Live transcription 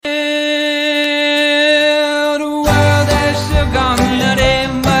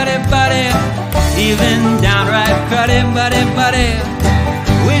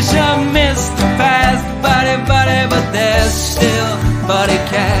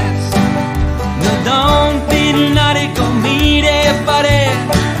cast. No, don't be naughty, go meet a buddy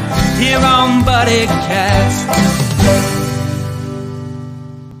here on Buddy Cast.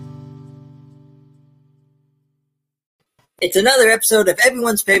 It's another episode of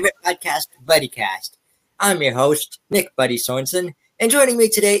everyone's favorite podcast, Buddy Cast. I'm your host, Nick Buddy Sorensen, and joining me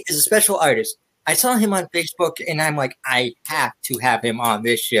today is a special artist. I saw him on Facebook, and I'm like, I have to have him on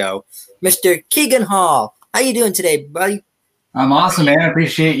this show. Mr. Keegan Hall. How you doing today, buddy? I'm awesome, man. I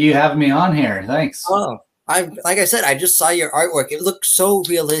appreciate you having me on here. Thanks. Oh, like I said, I just saw your artwork. It looked so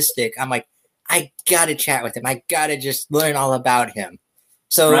realistic. I'm like, I got to chat with him. I got to just learn all about him.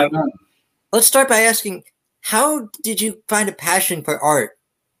 So Right let's start by asking, how did you find a passion for art?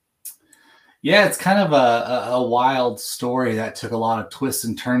 Yeah, it's kind of a wild story that took a lot of twists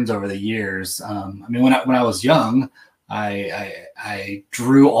and turns over the years. I mean, when I was young, I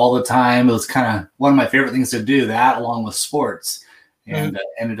drew all the time. It was kind of one of my favorite things to do, that along with sports. And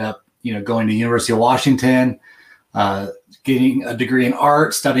ended up, going to University of Washington, getting a degree in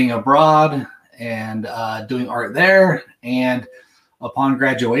art, studying abroad, and doing art there. And upon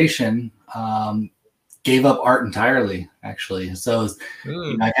graduation, gave up art entirely, actually. So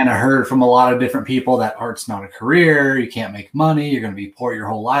I kind of heard from a lot of different people that art's not a career. You can't make money. You're going to be poor your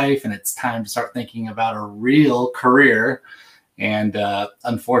whole life. And it's time to start thinking about a real career. And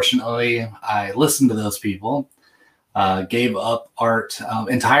unfortunately, I listened to those people, gave up art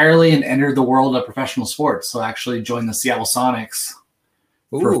entirely and entered the world of professional sports. So I actually joined the Seattle Sonics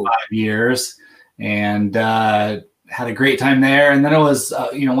for 5 years and had a great time there. And then it was,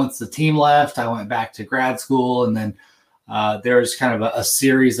 once the team left, I went back to grad school. And then there was kind of a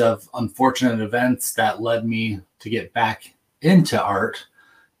series of unfortunate events that led me to get back into art,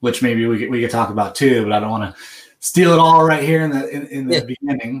 which maybe we could talk about too, but I don't want to steal it all right here in the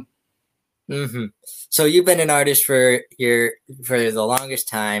beginning. Mm-hmm. So you've been an artist for the longest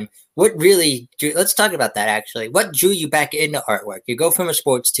time. What really let's talk about that actually. What drew you back into artwork? You go from a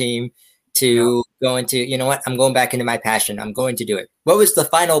sports team to go into, I'm going back into my passion. I'm going to do it. What was the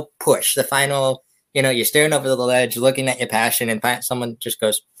final push? The final, you're staring over the ledge, looking at your passion, and someone just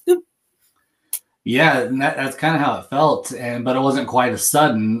goes, boop. Yeah, and that's kind of how it felt, but it wasn't quite as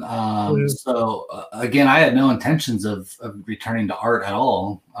sudden. So again, I had no intentions of returning to art at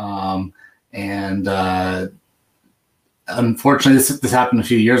all. And unfortunately, this happened a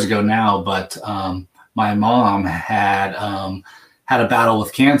few years ago now, but my mom had a battle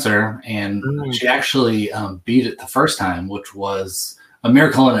with cancer, and she actually beat it the first time, which was a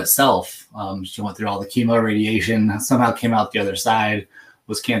miracle in itself. She went through all the chemo, radiation, somehow came out the other side,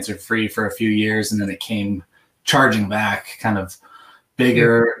 was cancer free for a few years, and then it came charging back kind of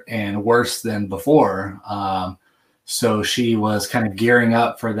bigger and worse than before. So she was kind of gearing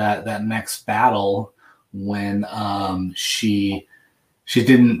up for that next battle when she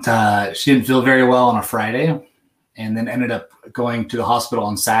didn't feel very well on a Friday, and then ended up going to the hospital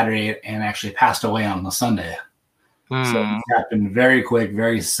on Saturday and actually passed away on the Sunday. So it happened very quick,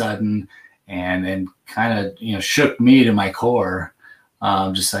 very sudden, and kind of shook me to my core.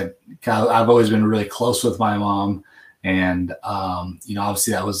 Just like I've always been really close with my mom, and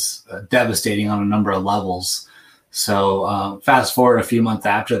obviously that was devastating on a number of levels. So fast forward a few months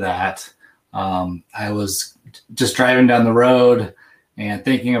after that, I was just driving down the road and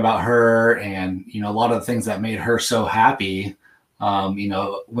thinking about her, and a lot of the things that made her so happy. When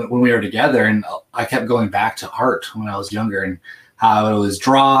we were together, and I kept going back to art when I was younger and how I was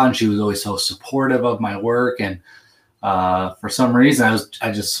draw, and she was always so supportive of my work. And for some reason,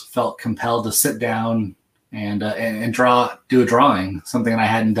 I just felt compelled to sit down and do a drawing, something that I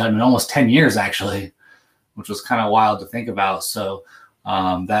hadn't done in almost 10 years actually, which was kind of wild to think about. So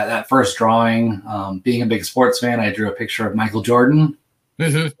that first drawing, being a big sports fan, I drew a picture of Michael Jordan.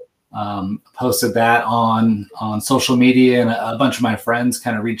 Posted that on social media, and a bunch of my friends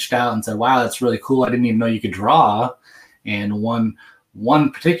kind of reached out and said, wow, that's really cool. I didn't even know you could draw. And one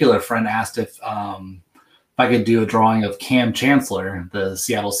particular friend asked if I could do a drawing of Cam Chancellor, the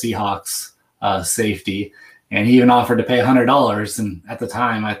Seattle Seahawks safety. And he even offered to pay $100. And at the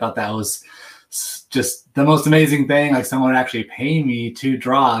time, I thought that was just the most amazing thing. Like, someone would actually pay me to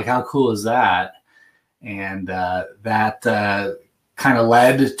draw. Like, how cool is that? And that kind of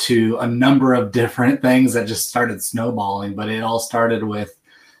led to a number of different things that just started snowballing. But it all started with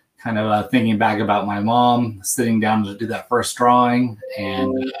kind of thinking back about my mom, sitting down to do that first drawing.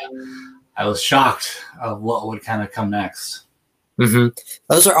 And I was shocked of what would kind of come next. Mm-hmm.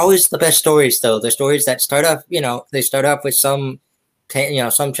 Those are always the best stories, though. The stories that start off, they start off with some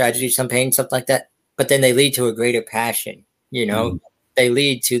tragedy, some pain, something like that. But then they lead to a greater passion, They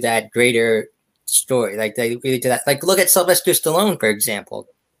lead to that greater story. Like, they lead to that. Like, look at Sylvester Stallone, for example.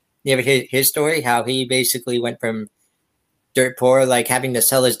 You ever hear his story? How he basically went from dirt poor, like having to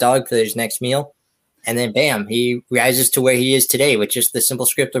sell his dog for his next meal, and then bam, he rises to where he is today with just the simple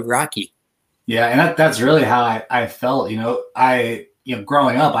script of Rocky. Yeah, and that's really how I felt.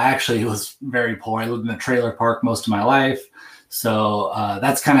 Growing up, I actually was very poor. I lived in a trailer park most of my life. So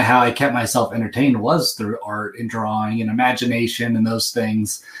that's kind of how I kept myself entertained, was through art and drawing and imagination and those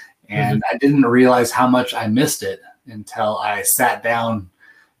things. And I didn't realize how much I missed it until I sat down,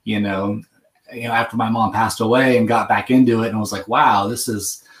 after my mom passed away, and got back into it and was like, wow, this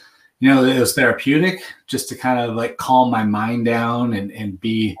is, it was therapeutic just to kind of like calm my mind down and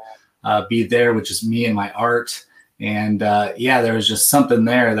be there with just me and my art. And there was just something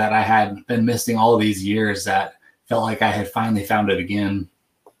there that I had been missing all these years that felt like I had finally found it again.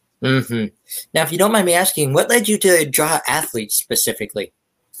 Mm-hmm. Now, if you don't mind me asking, what led you to draw athletes specifically?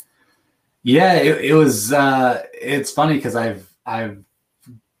 Yeah, it was. It's funny because I've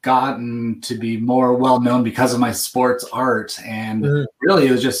gotten to be more well known because of my sports art, and really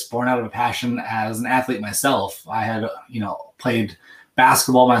it was just born out of a passion as an athlete myself. I had played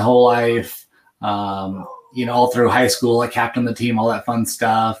basketball my whole life, all through high school. I captained the team, all that fun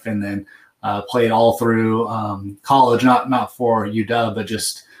stuff, and then played all through college, not for UW, but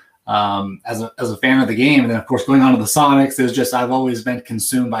just as a fan of the game. And then of course going on to the Sonics, it was just, I've always been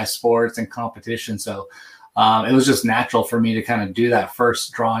consumed by sports and competition. So it was just natural for me to kind of do that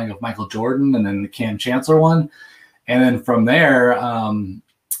first drawing of Michael Jordan and then the Cam Chancellor one. And then from there,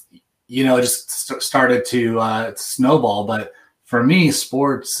 it just started to snowball. But for me,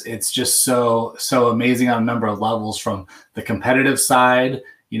 sports, it's just so amazing on a number of levels, from the competitive side.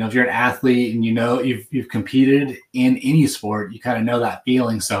 If you're an athlete and you've competed in any sport, you kind of know that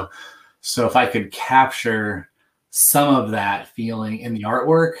feeling. So if I could capture some of that feeling in the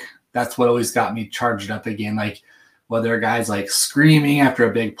artwork, that's what always got me charged up again. Like whether a guy's like screaming after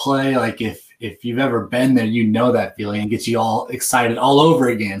a big play, like if you've ever been there, that feeling, and gets you all excited all over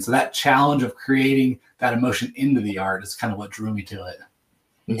again. So that challenge of creating that emotion into the art is kind of what drew me to it.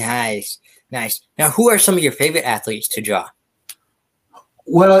 Nice. Now, who are some of your favorite athletes to draw?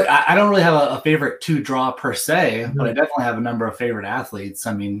 Well, I don't really have a favorite to draw per se, but I definitely have a number of favorite athletes.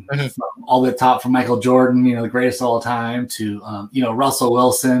 I mean, from all the top, from Michael Jordan, the greatest of all time, to Russell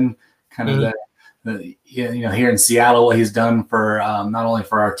Wilson, kind of the here in Seattle, what he's done for not only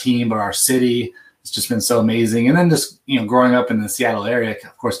for our team but our city. It's just been so amazing. And then just growing up in the Seattle area,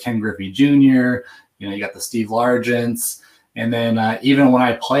 of course, Ken Griffey Jr. You got the Steve Largents, and then even when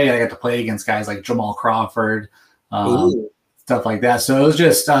I played, I got to play against guys like Jamal Crawford. Stuff like that. So it was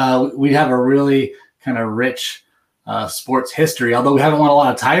just, we have a really kind of rich sports history, although we haven't won a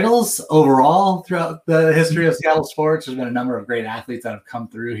lot of titles overall throughout the history of Seattle sports. There's been a number of great athletes that have come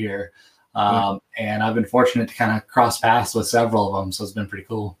through here. And I've been fortunate to kind of cross paths with several of them. So it's been pretty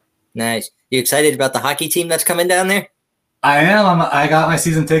cool. Nice. You excited about the hockey team that's coming down there? I am. I got my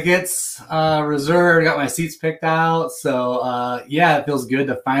season tickets reserved, got my seats picked out. So it feels good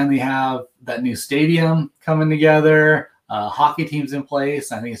to finally have that new stadium coming together. Hockey teams in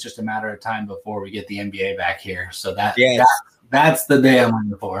place. I think it's just a matter of time before we get the NBA back here. So that's the day I'm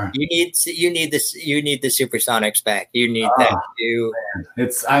waiting for. You need the Supersonics back. You need that too.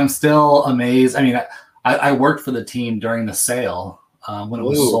 I'm still amazed. I mean, I worked for the team during the sale when it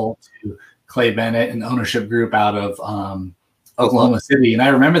was sold to Clay Bennett and ownership group out of Oklahoma City. And I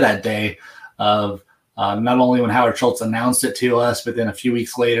remember that day of not only when Howard Schultz announced it to us, but then a few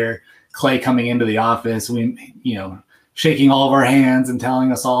weeks later, Clay coming into the office, shaking all of our hands and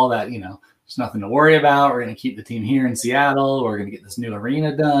telling us all that, there's nothing to worry about. We're going to keep the team here in Seattle. We're going to get this new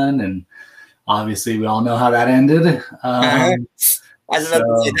arena done. And obviously we all know how that ended. I was about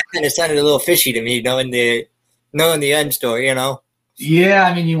to say, that kind of sounded a little fishy to me, knowing the end story, Yeah.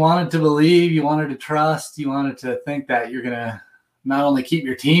 I mean, you wanted to believe, you wanted to trust, you wanted to think that you're going to not only keep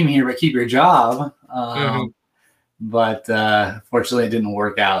your team here, but keep your job. But fortunately it didn't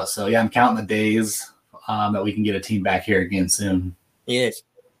work out. So I'm counting the days that we can get a team back here again soon.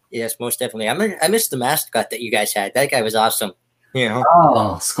 Yes, most definitely. I miss the mascot that you guys had. That guy was awesome.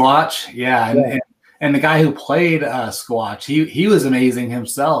 Oh, Squatch, yeah. And the guy who played Squatch, he was amazing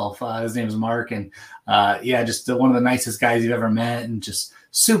himself. His name is Mark, and just one of the nicest guys you've ever met, and just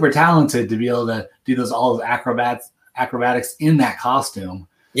super talented to be able to do all those acrobatics in that costume.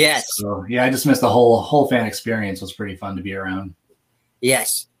 Yes. So I just missed the whole fan experience. It was pretty fun to be around.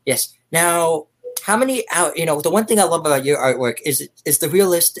 Yes. Now, how many the one thing I love about your artwork is the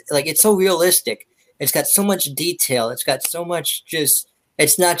realistic, like it's so realistic. It's got so much detail. It's got so much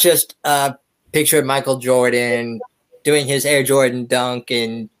it's not just a picture of Michael Jordan doing his Air Jordan dunk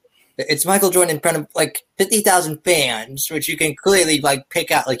and It's Michael Jordan in front of like 50,000 fans, which you can clearly like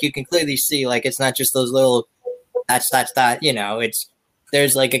pick out. Like you can clearly see, like it's not just those little that. You know,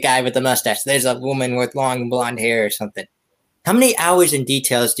 there's like a guy with a mustache. There's a woman with long blonde hair or something. How many hours and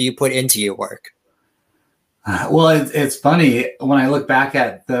details do you put into your work? Well, it's funny when I look back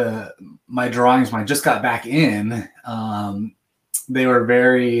at my drawings when I just got back in. They were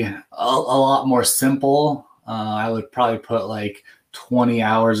a lot more simple. I would probably put like 20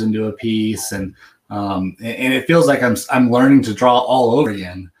 hours into a piece, and it feels like I'm learning to draw all over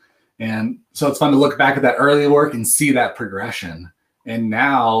again. And so it's fun to look back at that early work and see that progression. And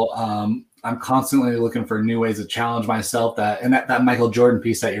now I'm constantly looking for new ways to challenge myself. That Michael Jordan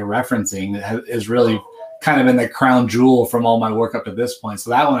piece that you're referencing is really kind of in the crown jewel from all my work up to this point.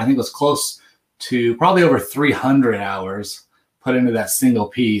 So that one I think was close to probably over 300 hours put into that single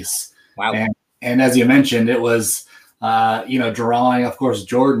piece. Wow. And as you mentioned, it was, drawing, of course,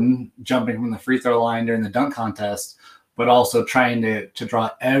 Jordan jumping from the free throw line during the dunk contest, but also trying to draw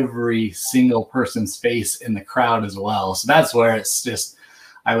every single person's face in the crowd as well. So that's where it's just,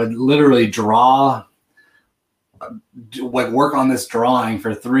 I would literally draw, like work on this drawing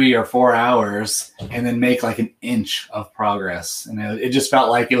for 3 or 4 hours and then make like an inch of progress. And it just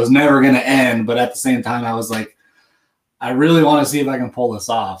felt like it was never going to end. But at the same time, I was like, I really want to see if I can pull this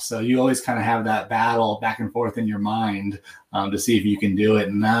off. So you always kind of have that battle back and forth in your mind to see if you can do it.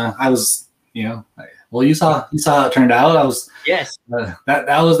 And I was, well, you saw how it turned out. Yes.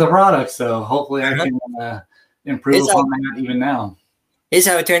 That was the product. So hopefully I can improve on that even now. Here's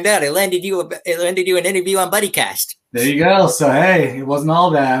how it turned out. It landed you an interview on BuddyCast. There you go. So, hey, it wasn't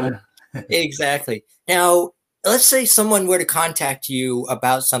all bad. Exactly. Now, let's say someone were to contact you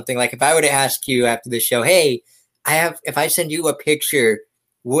about something. Like if I were to ask you after the show, hey, if I send you a picture,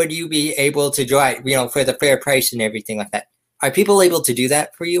 would you be able to draw it, for the fair price and everything like that? Are people able to do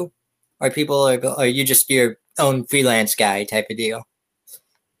that for you? Are you just your own freelance guy type of deal?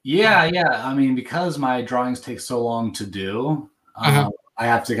 Yeah. I mean, because my drawings take so long to do, I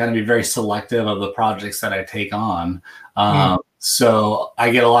have to kind of be very selective of the projects that I take on. So I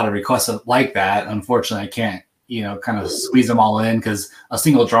get a lot of requests like that. Unfortunately, I can't, kind of squeeze them all in because a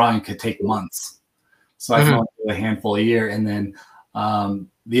single drawing could take months. So I can only do a handful a year. And then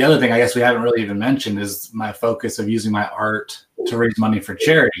the other thing I guess we haven't really even mentioned is my focus of using my art to raise money for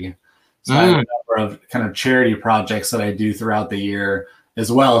charity. So I have a number of kind of charity projects that I do throughout the year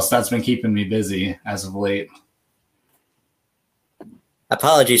as well. So that's been keeping me busy as of late.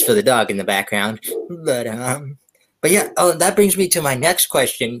 Apologies for the dog in the background, but yeah. Oh, that brings me to my next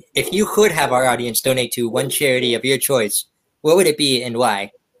question. If you could have our audience donate to one charity of your choice, what would it be and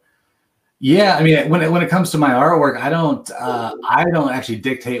why? Yeah, I mean, when it comes to my artwork, I don't actually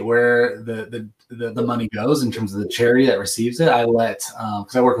dictate where the money goes in terms of the charity that receives it. I let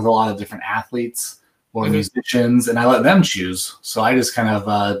because I work with a lot of different athletes or musicians, and I let them choose. So I just kind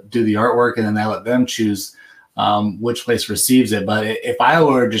of do the artwork, and then I let them choose which place receives it. But if I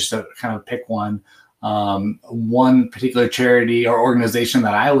were just to kind of pick one particular charity or organization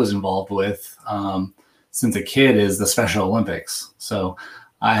that I was involved with since a kid is the Special Olympics. So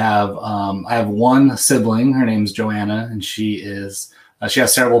I have one sibling. Her name's Joanna, and she has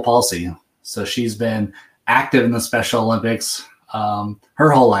cerebral palsy. So she's been active in the Special Olympics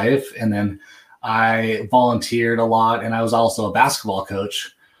her whole life. And then I volunteered a lot, and I was also a basketball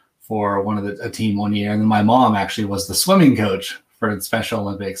coach for a team one year. And then my mom actually was the swimming coach for the Special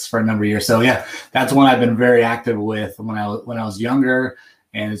Olympics for a number of years. So yeah, that's one I've been very active with when I was younger.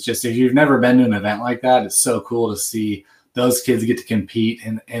 And it's just, if you've never been to an event like that, it's so cool to see those kids get to compete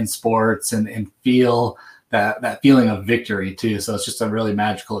in sports and feel that feeling of victory too. So it's just a really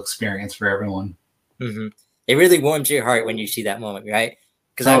magical experience for everyone. Mm-hmm. It really warms your heart when you see that moment, right?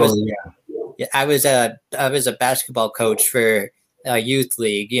 Because I was a basketball coach for a youth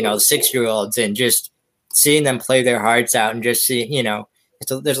league, 6-year-olds, and just seeing them play their hearts out and just see,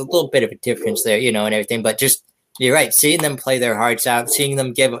 there's a little bit of a difference there, and everything, but just, you're right, seeing them play their hearts out, seeing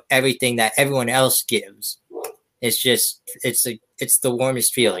them give everything that everyone else gives. It's just, it's the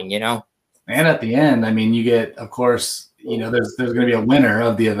warmest feeling, And at the end, I mean, you get, of course, there's going to be a winner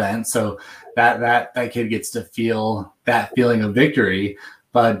of the event. So that kid gets to feel that feeling of victory.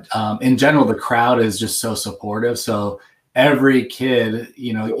 But in general, the crowd is just so supportive. So every kid,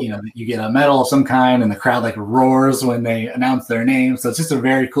 you get a medal of some kind, and the crowd like roars when they announce their name. So it's just a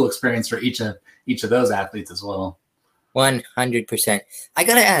very cool experience for each of those athletes as well. 100%. I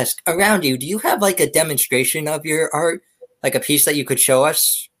gotta ask, around you, do you have like a demonstration of your art, like a piece that you could show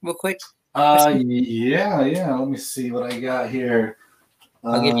us real quick? Yeah. Let me see what I got here.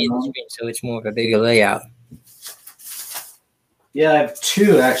 I'll give you the screen so it's more of a bigger layout. Yeah, I have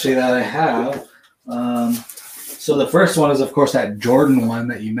two actually that I have. So the first one is, of course, that Jordan one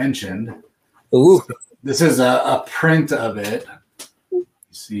that you mentioned. Ooh. So this is a print of it. Let's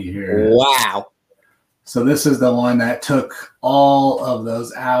see here. Wow. So this is the one that took all of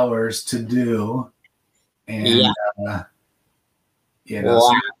those hours to do. And wow.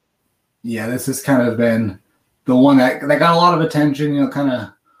 So, yeah, this has kind of been the one that got a lot of attention, kind of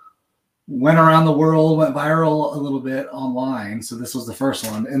went around the world, went viral a little bit online. So this was the first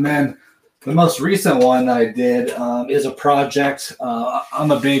one. And then the most recent one I did is a project.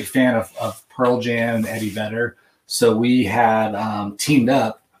 I'm a big fan of Pearl Jam and Eddie Vedder. So we had teamed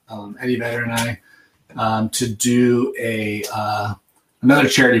up, Eddie Vedder and I, to do another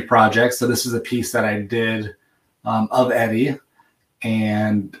charity project. So this is a piece that I did of Eddie.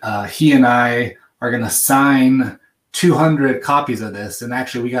 And he and I are going to sign 200 copies of this. And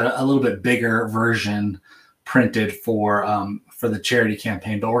actually, we got a little bit bigger version printed for the charity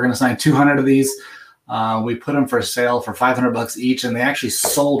campaign. But we're going to sign 200 of these. We put them for sale for $500 each, and they actually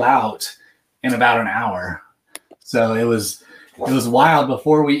sold out in about an hour. So it was wild.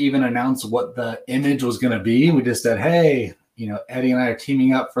 Before we even announced what the image was going to be, we just said, hey, Eddie and I are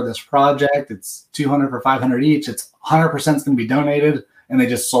teaming up for this project. It's 200 for 500 each. It's 100% is going to be donated. And they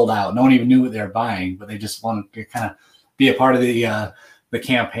just sold out. No one even knew what they were buying, but they just wanted to kind of be a part of the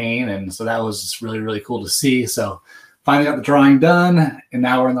campaign. And so that was just really, really cool to see. So finally got the drawing done, and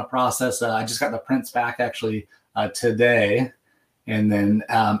now we're in the process. I just got the prints back actually today. And then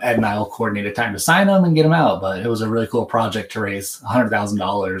Ed and I will coordinate a time to sign them and get them out. But it was a really cool project to raise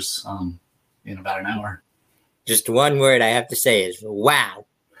 $100,000 in about an hour. Just one word I have to say is wow.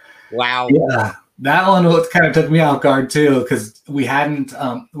 Wow. Yeah. That one kind of took me off guard too, because we had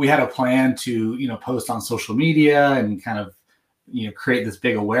a plan to, post on social media and kind of, create this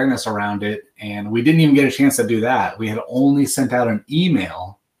big awareness around it. And we didn't even get a chance to do that. We had only sent out an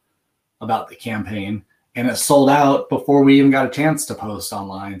email about the campaign, and it sold out before we even got a chance to post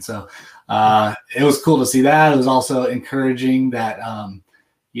online. So it was cool to see that. It was also encouraging that,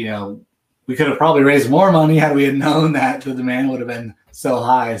 we could have probably raised more money had we had known that the demand would have been so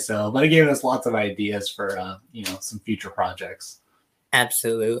high. But it gave us lots of ideas for, some future projects.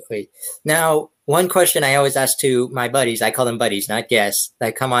 Absolutely. Now, one question I always ask to my buddies, I call them buddies, not guests,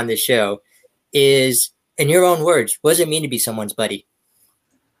 that come on the show, is, in your own words, what does it mean to be someone's buddy?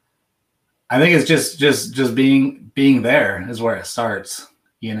 I think it's just being there is where it starts.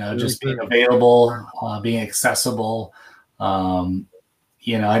 Just being available, being accessible. I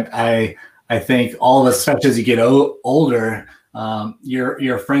think all of us, especially as you get older,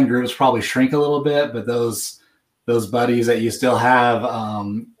 your friend groups probably shrink a little bit, but those buddies that you still have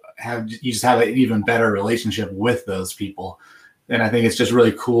you just have an even better relationship with those people. And I think it's just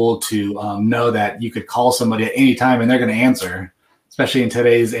really cool to know that you could call somebody at any time and they're going to answer, especially in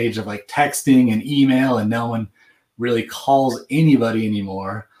today's age of like texting and email, and no one really calls anybody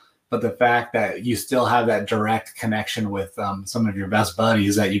anymore. But the fact that you still have that direct connection with some of your best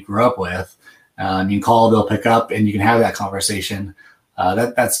buddies that you grew up with, you can call, they'll pick up, and you can have that conversation.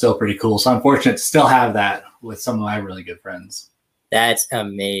 That's still pretty cool. So I'm fortunate to still have that with some of my really good friends. That's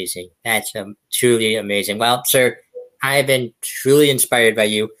amazing. That's truly amazing. Well, sir, I've been truly inspired by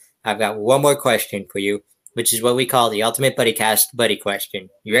you. I've got one more question for you, which is what we call the Ultimate BuddyCast buddy question.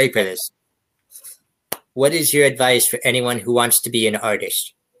 You ready for this? What is your advice for anyone who wants to be an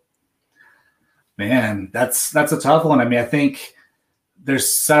artist? Man, that's a tough one. I mean, I think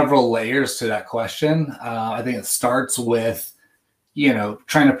there's several layers to that question. I think it starts with,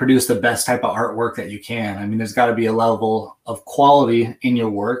 trying to produce the best type of artwork that you can. I mean, there's got to be a level of quality in your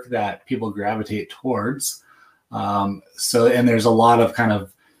work that people gravitate towards. And there's a lot of kind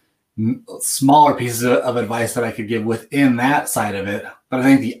of smaller pieces of advice that I could give within that side of it. But I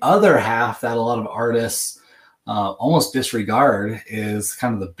think the other half that a lot of artists almost disregard is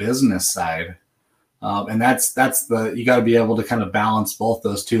kind of the business side. And that's you got to be able to kind of balance both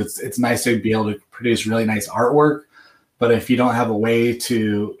those two. It's nice to be able to produce really nice artwork, but if you don't have a way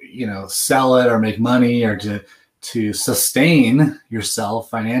to, sell it or make money or to sustain yourself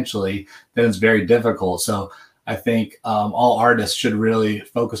financially, then it's very difficult. So I think all artists should really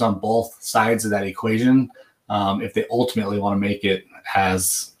focus on both sides of that equation if they ultimately want to make it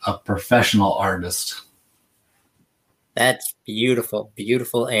as a professional artist. That's beautiful,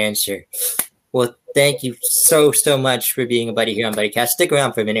 beautiful answer. Well, thank you so much for being a buddy here on BuddyCast. Stick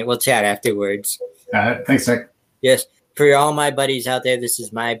around for a minute. We'll chat afterwards. All right. Thanks, Nick. Yes. For all my buddies out there, this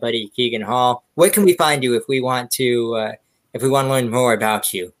is my buddy Keegan Hall. Where can we find you if we want to learn more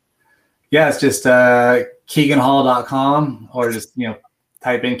about you? Yeah, it's just KeeganHall.com, or just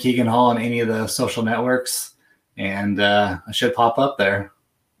type in Keegan Hall on any of the social networks, and I should pop up there.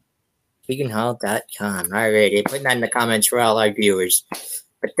 VeganHall.com. All righty. Putting that in the comments for all our viewers.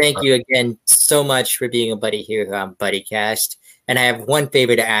 But thank you again so much for being a buddy here on BuddyCast. And I have one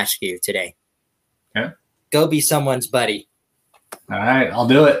favor to ask you today. Okay. Go be someone's buddy. All right. I'll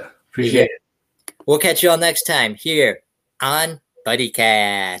do it. Appreciate it. We'll catch you all next time here on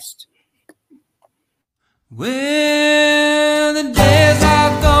BuddyCast. Well, the days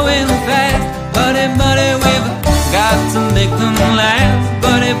are going fast. Buddy, buddy, we've got to make them last.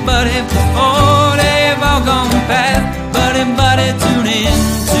 Buddy, buddy, before